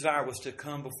his desire was to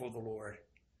come before the Lord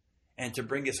and to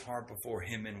bring his heart before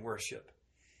him in worship.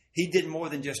 He did more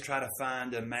than just try to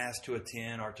find a mass to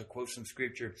attend or to quote some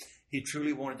scripture. He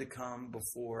truly wanted to come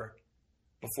before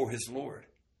his Lord.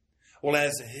 Well,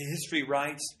 as history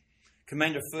writes,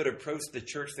 Commander Foote approached the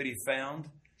church that he found.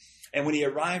 And when he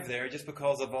arrived there, just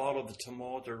because of all of the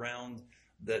tumult around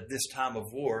this time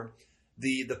of war,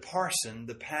 the parson,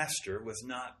 the pastor, was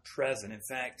not present. In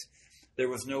fact, there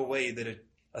was no way that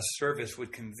a service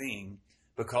would convene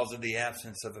because of the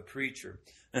absence of a preacher.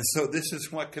 And so this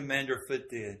is what Commander Foote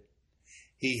did.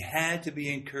 He had to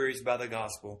be encouraged by the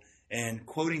gospel. And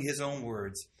quoting his own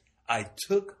words, I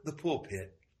took the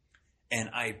pulpit and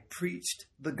I preached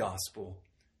the gospel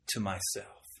to myself.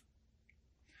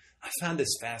 I find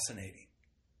this fascinating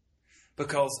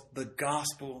because the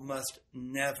gospel must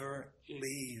never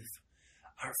leave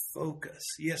our focus.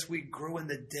 Yes, we grow in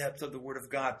the depth of the Word of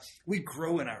God. We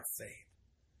grow in our faith.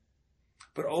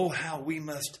 But oh, how we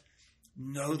must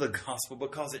know the gospel,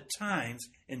 because at times,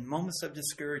 in moments of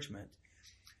discouragement,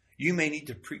 you may need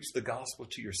to preach the gospel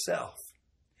to yourself.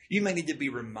 You may need to be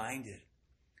reminded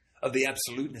of the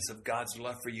absoluteness of God's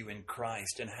love for you in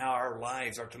Christ and how our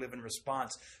lives are to live in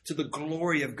response to the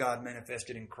glory of God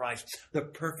manifested in Christ, the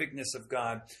perfectness of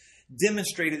God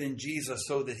demonstrated in Jesus,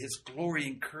 so that his glory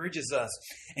encourages us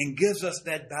and gives us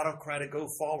that battle cry to go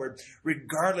forward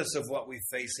regardless of what we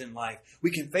face in life.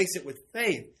 We can face it with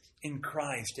faith in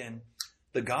Christ, and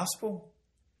the gospel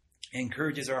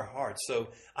encourages our hearts. So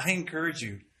I encourage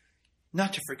you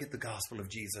not to forget the gospel of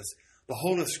Jesus. The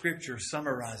whole of Scripture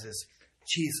summarizes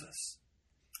Jesus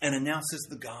and announces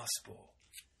the gospel.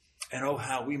 And oh,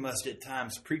 how we must at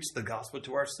times preach the gospel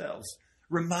to ourselves,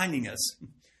 reminding us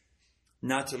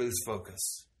not to lose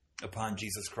focus upon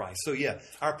Jesus Christ. So yeah,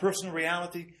 our personal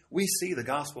reality, we see the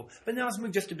gospel. But now let's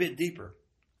move just a bit deeper.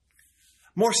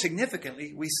 More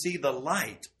significantly, we see the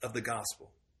light of the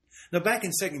gospel. Now back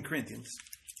in 2 Corinthians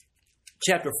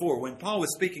chapter 4, when Paul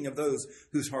was speaking of those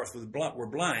whose hearts were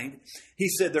blind, he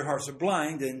said their hearts are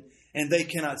blind and they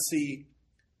cannot see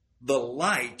the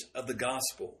light of the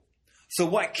gospel. So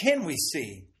what can we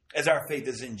see as our faith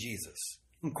is in Jesus?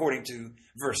 According to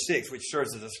verse 6, which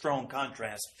serves as a strong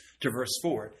contrast to verse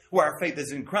 4, where our faith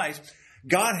is in Christ,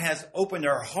 God has opened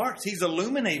our hearts. He's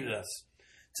illuminated us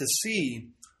to see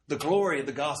the glory of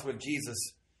the gospel of Jesus,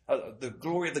 the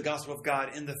glory of the gospel of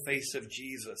God in the face of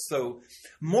Jesus. So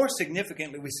more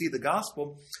significantly, we see the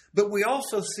gospel, but we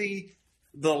also see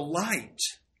the light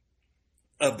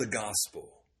of the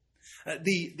gospel.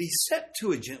 The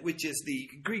Septuagint, which is the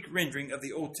Greek rendering of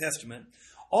the Old Testament,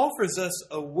 offers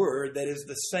us a word that is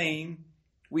the same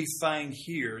we find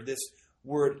here, this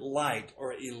word light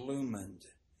or illumined.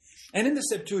 And in the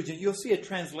Septuagint, you'll see a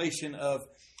translation of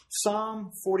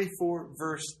Psalm 44,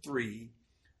 verse 3,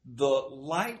 the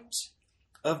light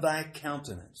of thy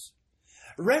countenance.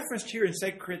 Referenced here in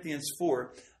 2 Corinthians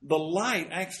 4, the light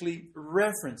actually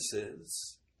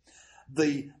references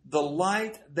the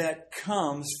light that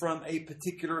comes from a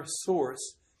particular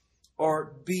source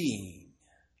or being.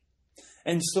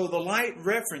 And so the light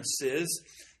references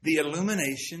the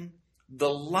illumination, the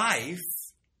life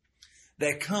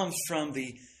that comes from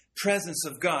the presence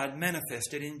of God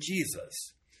manifested in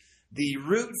Jesus. The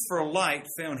root for light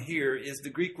found here is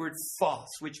the Greek word phos,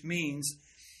 which means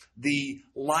the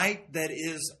light that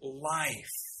is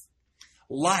life.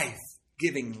 Life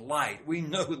giving light. We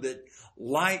know that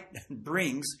light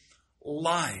brings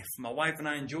life. My wife and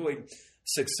I enjoyed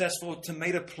successful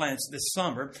tomato plants this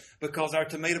summer because our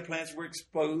tomato plants were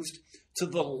exposed to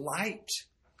the light.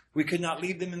 We could not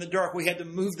leave them in the dark. We had to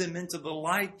move them into the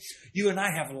light. You and I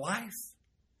have life.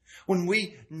 When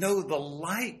we know the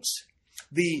light,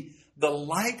 the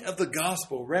light of the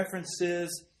gospel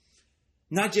references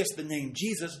not just the name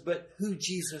Jesus, but who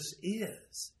Jesus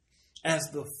is as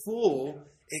the full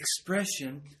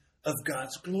expression of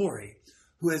God's glory,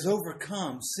 who has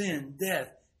overcome sin,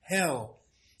 death, hell,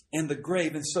 and the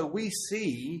grave. And so we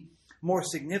see, more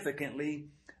significantly,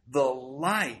 the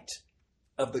light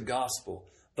of the gospel.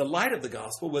 The light of the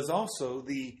gospel was also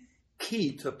the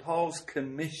key to Paul's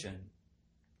commission.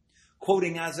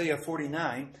 Quoting Isaiah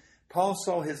 49, Paul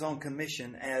saw his own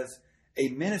commission as a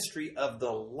ministry of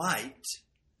the light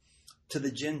to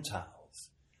the Gentiles.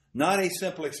 Not a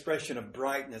simple expression of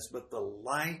brightness, but the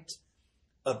light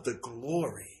of the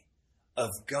glory of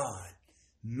God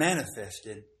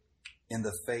manifested in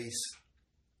the face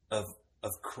of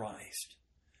Christ.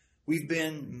 We've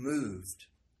been moved,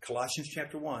 Colossians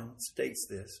chapter 1 states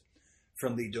this,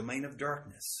 from the domain of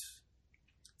darkness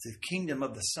to the kingdom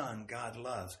of the Son God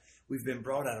loves. We've been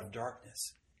brought out of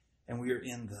darkness, and we are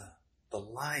in the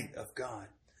light of God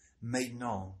made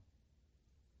known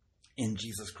in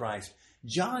Jesus Christ.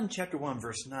 John chapter 1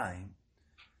 verse 9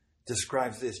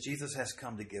 describes this. Jesus has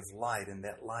come to give light, and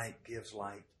that light gives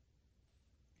light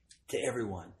to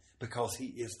everyone because he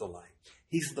is the light.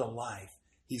 He's the life.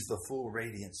 He's the full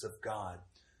radiance of God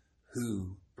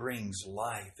who brings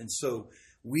life. And so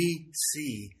we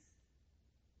see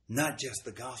not just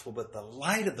the gospel, but the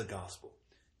light of the gospel,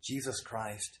 Jesus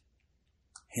Christ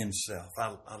himself.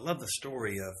 I love the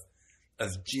story of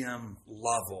Jim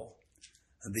Lovell.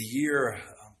 The year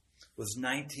was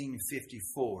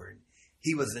 1954.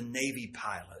 He was a Navy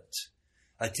pilot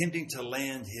attempting to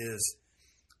land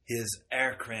his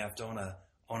aircraft on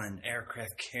an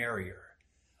aircraft carrier.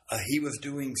 He was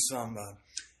doing some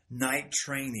night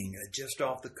training just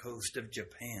off the coast of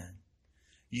Japan.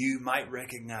 You might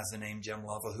recognize the name Jim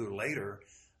Lovell, who later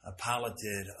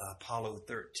piloted Apollo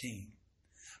 13.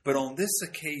 But on this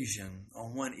occasion,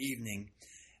 on one evening,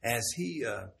 as he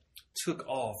took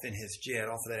off in his jet,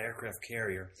 off of that aircraft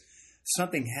carrier,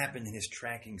 something happened in his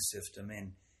tracking system,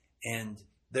 and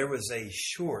there was a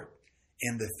short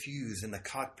in the fuse in the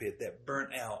cockpit that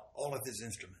burnt out all of his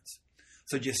instruments.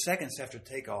 So just seconds after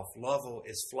takeoff, Lovell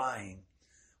is flying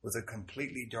with a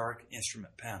completely dark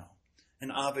instrument panel.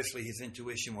 And obviously his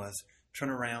intuition was turn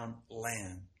around,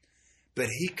 land. But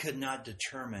he could not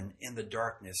determine in the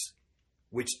darkness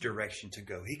which direction to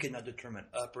go. He could not determine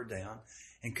up or down,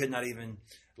 and could not even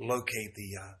locate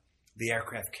the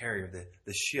aircraft carrier,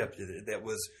 the ship that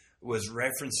was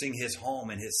referencing his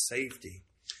home and his safety.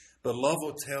 But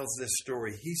Lovell tells this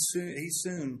story. He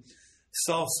soon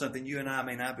saw something you and I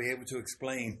may not be able to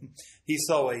explain. He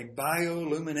saw a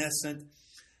bioluminescent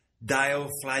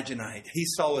dioflagonite. He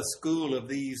saw a school of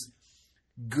these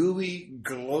gooey,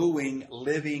 glowing,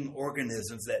 living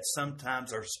organisms that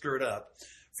sometimes are stirred up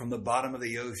from the bottom of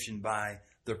the ocean by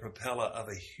the propeller of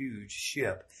a huge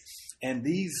ship. And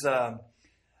these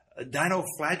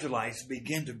dinoflagellates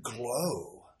begin to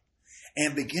glow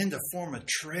and begin to form a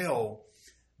trail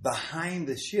behind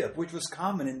the ship, which was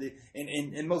common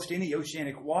in most any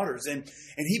oceanic waters. And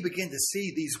he began to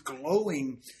see these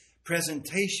glowing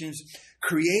presentations,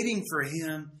 creating for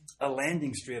him a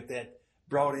landing strip that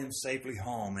brought him safely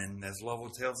home. And as Lovell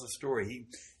tells the story,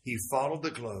 he followed the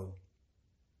glow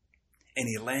and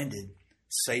he landed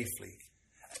safely.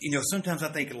 You know, sometimes I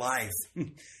think life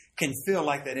can feel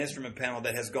like that instrument panel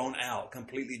that has gone out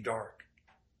completely dark.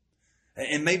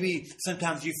 And maybe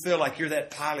sometimes you feel like you're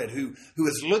that pilot who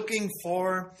is looking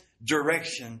for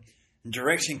direction, and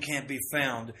direction can't be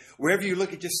found. Wherever you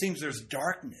look, it just seems there's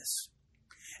darkness.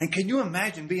 And can you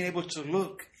imagine being able to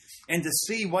look and to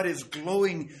see what is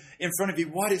glowing in front of you,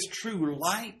 what is true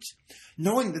light,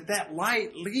 knowing that that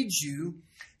light leads you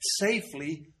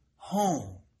safely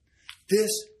home? This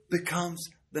becomes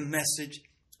the message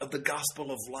of the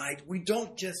gospel of light. We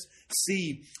don't just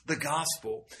see the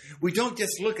gospel. We don't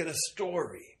just look at a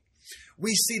story.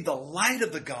 We see the light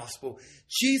of the gospel,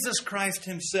 Jesus Christ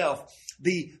himself,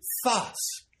 the phos,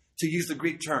 to use the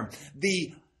Greek term,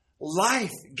 the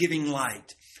life-giving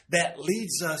light that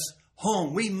leads us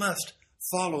home. We must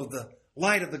follow the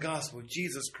light of the gospel,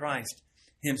 Jesus Christ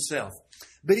himself.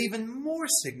 But even more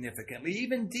significantly,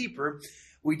 even deeper,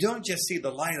 we don't just see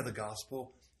the light of the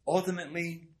gospel.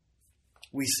 Ultimately,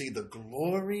 we see the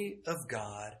glory of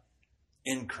God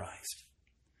in Christ.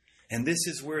 And this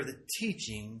is where the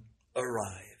teaching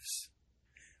arrives.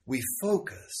 We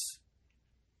focus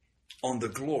on the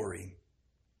glory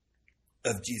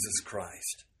of Jesus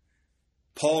Christ.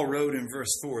 Paul wrote in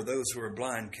verse 4, those who are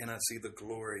blind cannot see the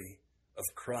glory of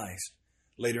Christ.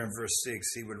 Later in verse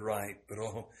 6, he would write, but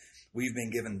we've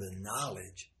been given the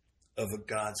knowledge of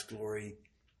God's glory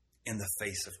in the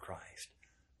face of Christ.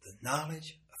 The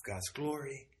knowledge of God's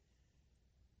glory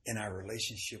in our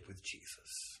relationship with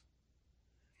Jesus.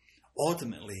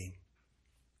 Ultimately,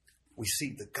 we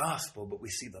see the gospel, but we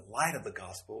see the light of the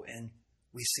gospel, and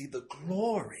we see the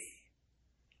glory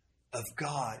of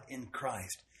God in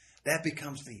Christ. That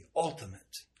becomes the ultimate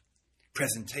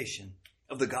presentation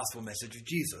of the gospel message of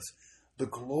Jesus. The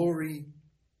glory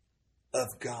of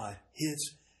God,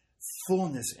 his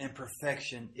fullness and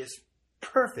perfection is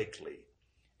perfectly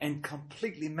and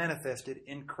completely manifested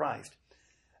in Christ.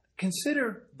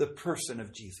 Consider the person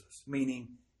of Jesus,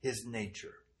 meaning his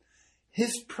nature.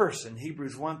 His person,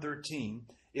 Hebrews 1:13,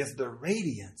 is the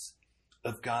radiance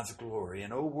of God's glory.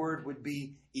 An old word would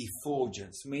be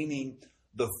effulgence, meaning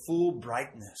the full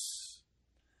brightness.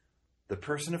 The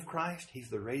person of Christ, he's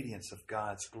the radiance of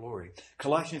God's glory.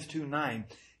 Colossians 2:9,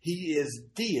 he is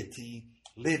deity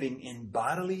living in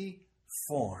bodily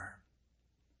form.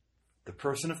 The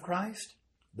person of Christ,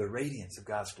 the radiance of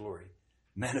God's glory,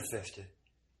 manifested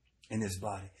in his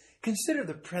body. Consider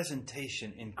the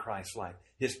presentation in Christ's life.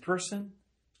 His person,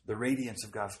 the radiance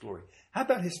of God's glory. How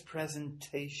about his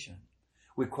presentation?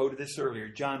 We quoted this earlier.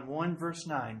 John 1 verse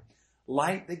 9,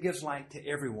 light that gives light to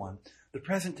everyone. The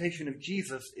presentation of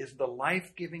Jesus is the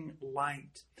life-giving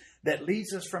light that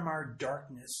leads us from our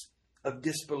darkness of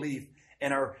disbelief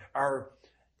and our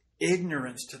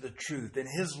ignorance to the truth. And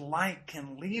his light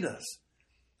can lead us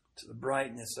to the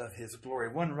brightness of his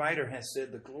glory. One writer has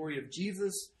said the glory of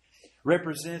Jesus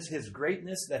represents his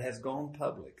greatness that has gone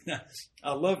public. Now,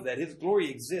 I love that. His glory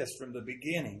exists from the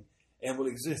beginning and will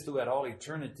exist throughout all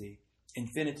eternity,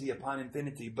 infinity upon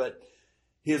infinity. But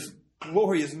his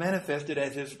glory is manifested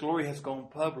as his glory has gone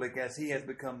public, as he has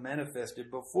become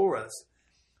manifested before us,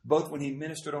 both when he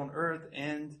ministered on earth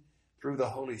and through the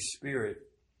Holy Spirit.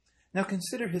 Now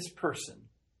consider his person,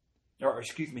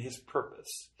 his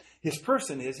purpose. His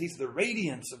person is, he's the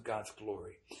radiance of God's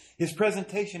glory. His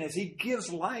presentation is, he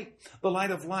gives light, the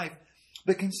light of life.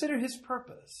 But consider his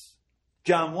purpose.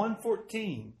 John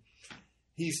 1:14,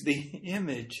 he's the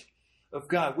image of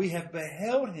God. We have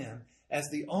beheld him as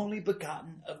the only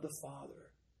begotten of the Father.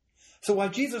 So while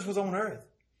Jesus was on earth,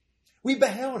 we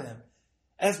beheld him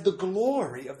as the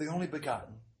glory of the only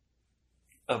begotten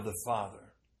of the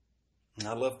Father. And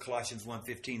I love Colossians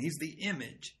 1:15. He's the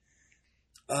image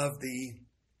of the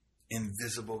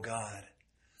invisible God.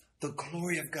 The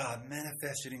glory of God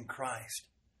manifested in Christ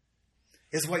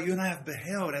is what you and I have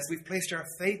beheld as we've placed our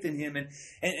faith in him.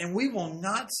 And we will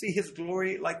not see his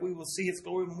glory like we will see his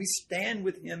glory when we stand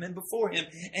with him and before him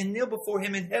and kneel before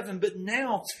him in heaven. But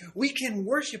now we can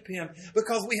worship him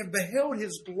because we have beheld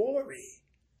his glory.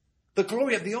 The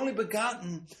glory of the only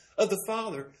begotten of the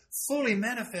Father, fully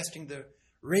manifesting the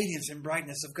radiance and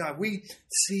brightness of God. We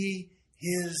see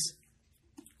his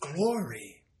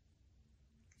glory.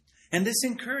 And this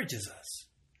encourages us.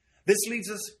 This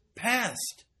leads us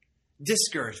past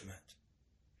discouragement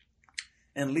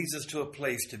and leads us to a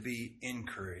place to be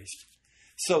encouraged.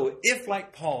 So if,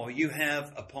 like Paul, you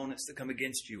have opponents that come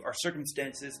against you, or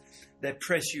circumstances that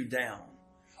press you down,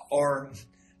 or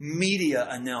media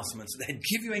announcements that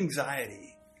give you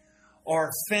anxiety,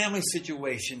 or family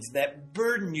situations that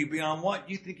burden you beyond what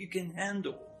you think you can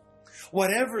handle,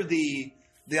 whatever the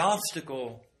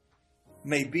obstacle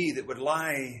may be that would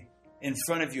lie in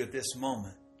front of you at this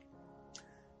moment,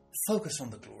 focus on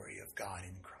the glory of God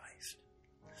in Christ.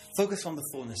 Focus on the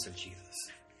fullness of Jesus.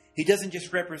 He doesn't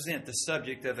just represent the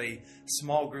subject of a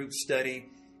small group study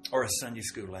or a Sunday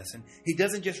school lesson. He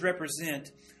doesn't just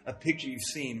represent a picture you've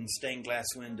seen in stained glass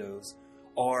windows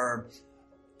or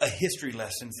a history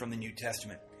lesson from the New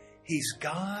Testament. He's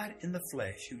God in the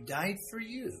flesh who died for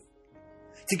you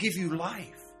to give you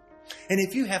life. And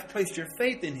if you have placed your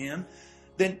faith in him,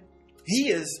 then he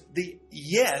is the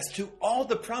yes to all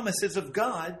the promises of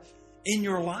God in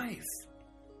your life.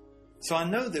 So I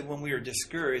know that when we are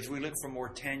discouraged, we look for more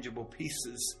tangible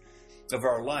pieces of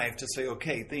our life to say,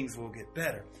 okay, things will get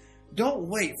better. Don't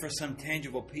wait for some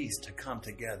tangible piece to come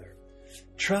together.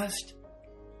 Trust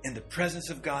in the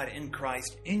presence of God in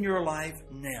Christ in your life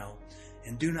now,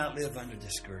 and do not live under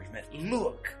discouragement.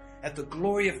 Look at the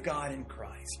glory of God in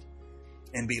Christ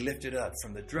and be lifted up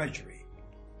from the drudgery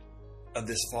of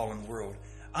this fallen world.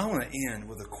 I want to end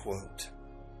with a quote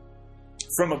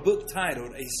from a book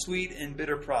titled A Sweet and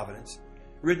Bitter Providence,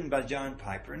 written by John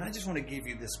Piper. And I just want to give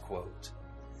you this quote.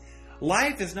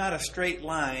 Life is not a straight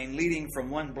line leading from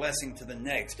one blessing to the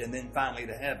next and then finally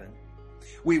to heaven.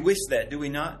 We wish that, do we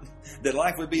not? That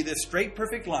life would be this straight,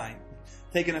 perfect line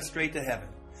taking us straight to heaven.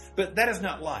 But that is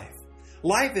not life.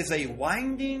 Life is a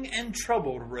winding and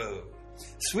troubled road,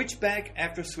 switchback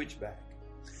after switchback.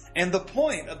 And the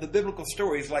point of the biblical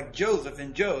stories like Joseph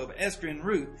and Job, Esther and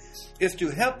Ruth, is to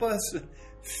help us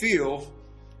feel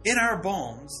in our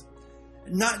bones,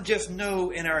 not just know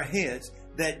in our heads,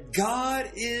 that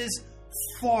God is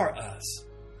for us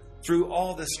through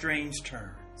all the strange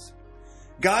turns.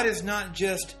 God is not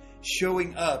just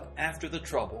showing up after the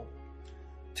trouble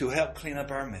to help clean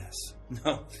up our mess.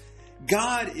 No,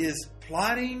 God is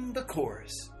plotting the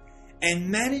course and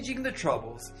managing the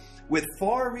troubles with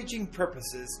far-reaching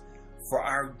purposes for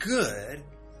our good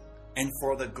and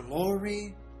for the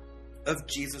glory of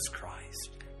Jesus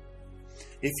Christ.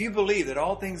 If you believe that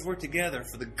all things work together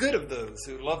for the good of those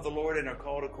who love the Lord and are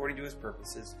called according to His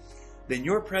purposes, then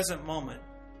your present moment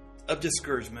of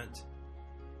discouragement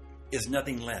is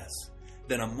nothing less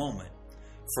than a moment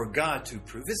for God to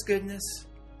prove His goodness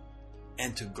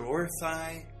and to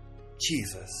glorify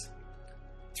Jesus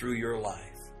through your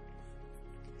life.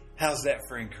 How's that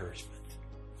for encouragement?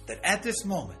 That at this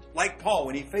moment, like Paul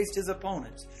when he faced his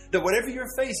opponents, that whatever you're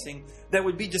facing that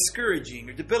would be discouraging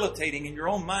or debilitating in your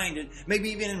own mind and maybe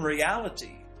even in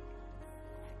reality,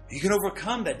 you can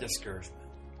overcome that discouragement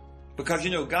because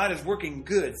you know God is working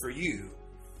good for you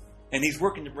and He's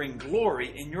working to bring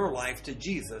glory in your life to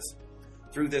Jesus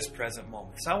through this present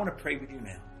moment. So I want to pray with you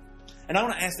now. And I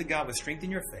want to ask that God would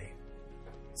strengthen your faith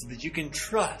so that you can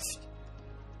trust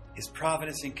His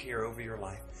providence and care over your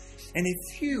life. And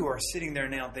if you are sitting there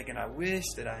now thinking, I wish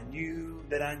that I knew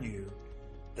that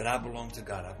I belong to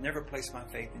God. I've never placed my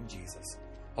faith in Jesus.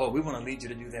 Oh, we want to lead you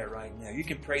to do that right now. You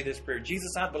can pray this prayer.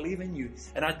 Jesus, I believe in you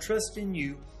and I trust in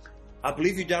you. I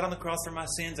believe you died on the cross for my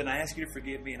sins and I ask you to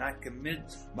forgive me and I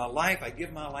commit my life. I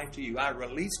give my life to you. I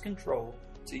release control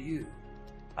to you.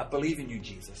 I believe in you,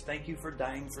 Jesus. Thank you for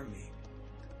dying for me.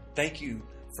 Thank you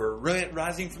for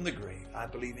rising from the grave. I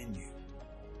believe in you.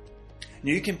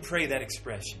 Now you can pray that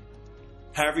expression.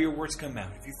 However your words come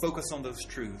out, if you focus on those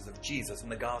truths of Jesus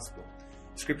and the gospel,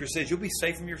 Scripture says you'll be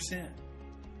safe from your sin.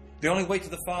 The only way to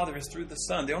the Father is through the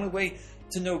Son. The only way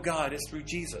to know God is through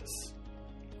Jesus.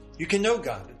 You can know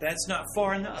God, but that's not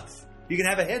far enough. You can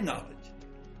have a head knowledge.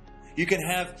 You can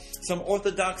have some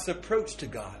orthodox approach to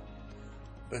God.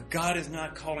 But God is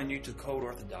not calling you to cold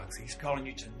orthodoxy. He's calling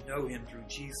you to know Him through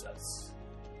Jesus.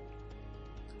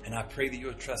 And I pray that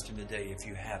you'll trust Him today if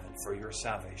you haven't, for your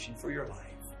salvation, for your life.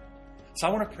 So I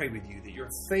want to pray with you that your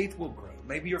faith will grow.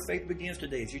 Maybe your faith begins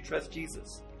today as you trust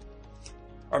Jesus.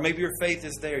 Or maybe your faith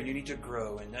is there. You need to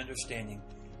grow in understanding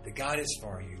that God is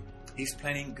for you. He's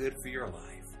planning good for your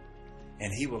life.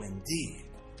 And He will indeed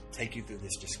take you through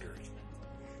this discouragement.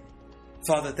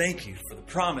 Father, thank you for the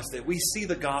promise that we see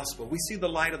the gospel. We see the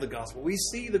light of the gospel. We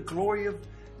see the glory of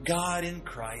God in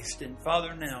Christ. And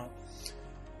Father, now,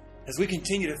 as we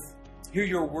continue to hear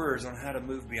your words on how to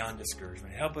move beyond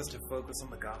discouragement, help us to focus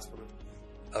on the gospel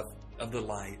of the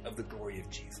light, of the glory of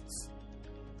Jesus.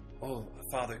 Oh,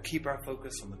 Father, keep our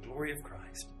focus on the glory of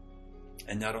Christ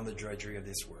and not on the drudgery of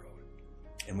this world.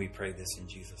 And we pray this in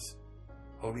Jesus'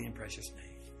 holy and precious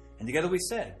name. And together we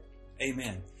said,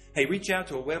 amen. Hey, reach out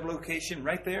to a web location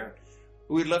right there.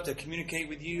 We'd love to communicate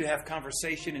with you, have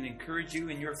conversation, and encourage you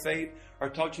in your faith, or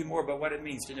talk to you more about what it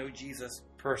means to know Jesus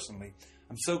personally.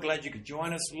 I'm so glad you could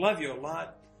join us. Love you a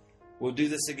lot. We'll do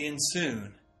this again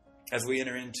soon as we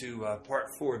enter into part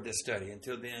 4 of this study.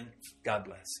 Until then, God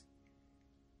bless.